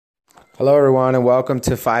Hello, everyone, and welcome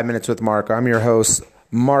to 5 Minutes with Mark. I'm your host,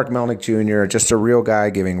 Mark Melnick Jr., just a real guy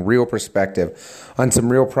giving real perspective on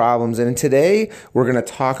some real problems. And today, we're going to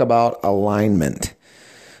talk about alignment.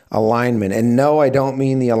 Alignment. And no, I don't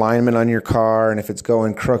mean the alignment on your car and if it's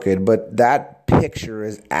going crooked, but that picture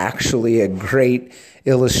is actually a great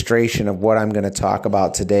illustration of what I'm going to talk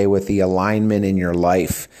about today with the alignment in your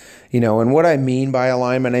life. And what I mean by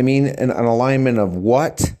alignment, I mean an alignment of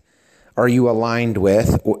what are you aligned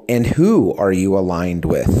with and who are you aligned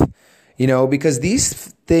with? Because these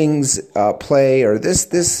things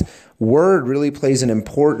this word really plays an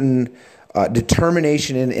important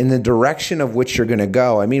determination in the direction of which you're going to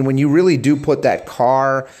go. I mean, when you really do put that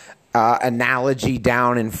car analogy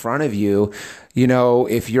down in front of you,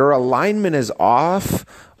 if your alignment is off,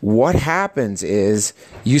 what happens is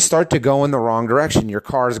you start to go in the wrong direction. Your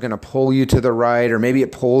car is going to pull you to the right, or maybe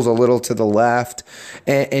it pulls a little to the left,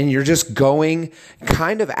 and you're just going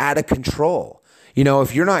kind of out of control.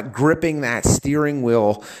 If you're not gripping that steering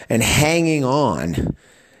wheel and hanging on,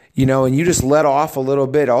 and you just let off a little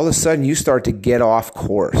bit, all of a sudden you start to get off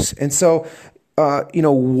course. And so,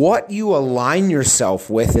 what you align yourself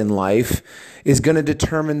with in life is going to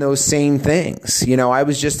determine those same things. I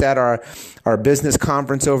was just at our business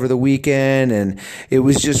conference over the weekend, and it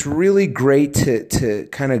was just really great to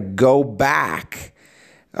kind of go back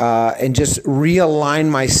and just realign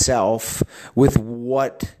myself with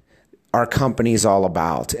what our company is all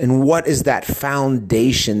about and what is that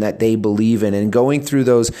foundation that they believe in, and going through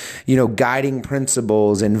those, guiding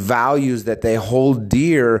principles and values that they hold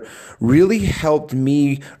dear really helped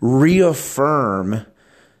me reaffirm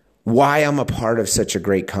why I'm a part of such a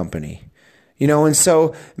great company. And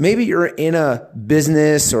so maybe you're in a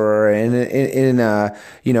business or in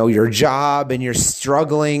your job, and you're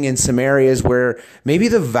struggling in some areas where maybe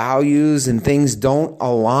the values and things don't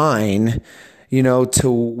align to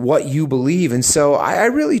what you believe. And so I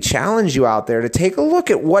really challenge you out there to take a look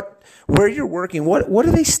at where you're working. What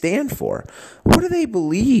do they stand for? What do they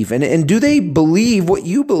believe? And do they believe what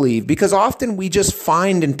you believe? Because often we just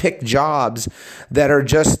find and pick jobs that are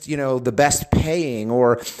just, the best paying,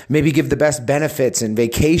 or maybe give the best benefits and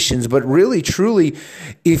vacations. But really, truly,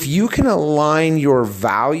 if you can align your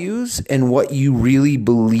values and what you really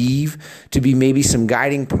believe to be maybe some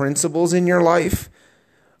guiding principles in your life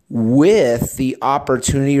with the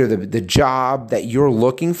opportunity or the job that you're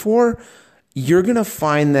looking for, you're going to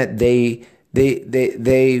find that they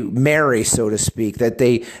marry, so to speak, that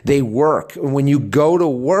they work. When you go to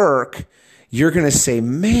work, you're going to say,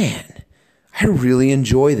 man, I really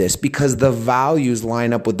enjoy this, because the values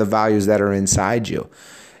line up with the values that are inside you.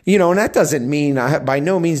 And that doesn't mean, by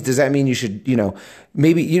no means does that mean you should,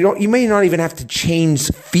 maybe you may not even have to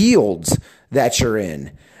change fields that you're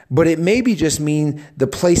in. But it maybe just mean the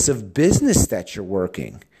place of business that you're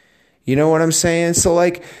working. You know what I'm saying? So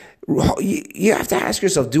you have to ask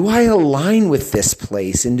yourself, do I align with this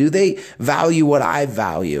place? And do they value what I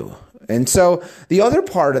value? And so the other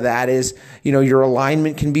part of that is, your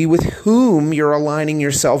alignment can be with whom you're aligning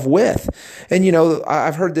yourself with. And,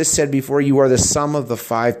 I've heard this said before, you are the sum of the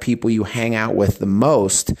 5 people you hang out with the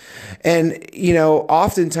most. And,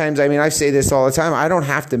 oftentimes, I say this all the time, I don't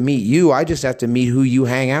have to meet you. I just have to meet who you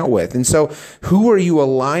hang out with. And so who are you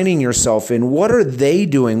aligning yourself in? What are they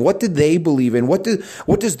doing? What do they believe in? What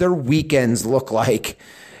does their weekends look like?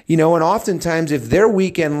 And oftentimes if their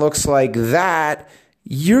weekend looks like that,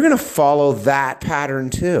 you're going to follow that pattern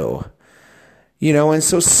too. And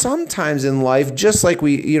so sometimes in life, just like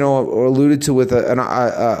we, alluded to with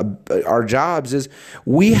our jobs, is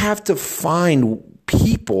we have to find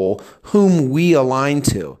people whom we align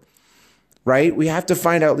to, right? We have to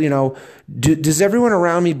find out, does everyone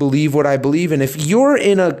around me believe what I believe? And if you're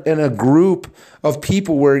in a group of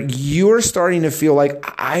people where you're starting to feel like,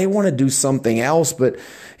 I want to do something else, but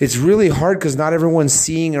it's really hard because not everyone's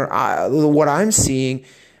seeing what I'm seeing,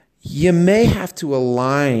 you may have to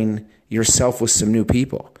align yourself with some new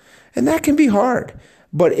people. And that can be hard.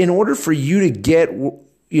 But in order for you to get,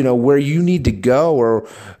 where you need to go, or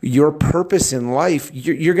your purpose in life,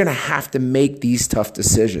 you're going to have to make these tough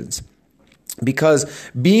decisions. Because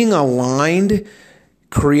being aligned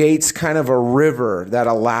creates kind of a river that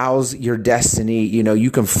allows your destiny, you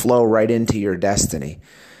can flow right into your destiny.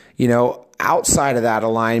 Outside of that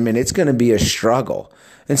alignment, it's going to be a struggle.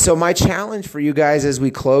 And so my challenge for you guys as we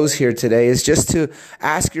close here today is just to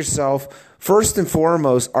ask yourself, first and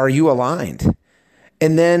foremost, are you aligned?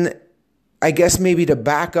 And then I guess maybe to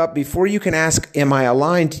back up, before you can ask, am I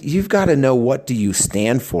aligned? You've got to know, what do you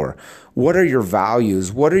stand for? What are your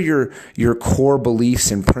values? What are your core beliefs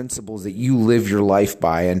and principles that you live your life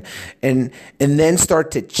by? And then start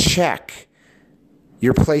to check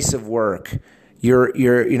your place of work,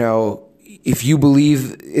 if you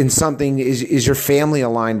believe in something, is your family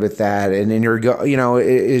aligned with that? And in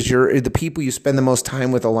the people you spend the most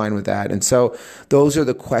time with aligned with that? And so those are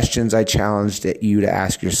the questions I challenged you to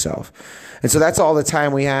ask yourself. And so that's all the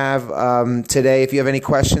time we have today. If you have any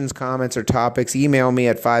questions, comments, or topics, email me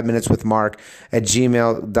at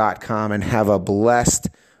 5minuteswithmark@gmail.com, and have a blessed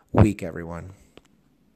week, everyone.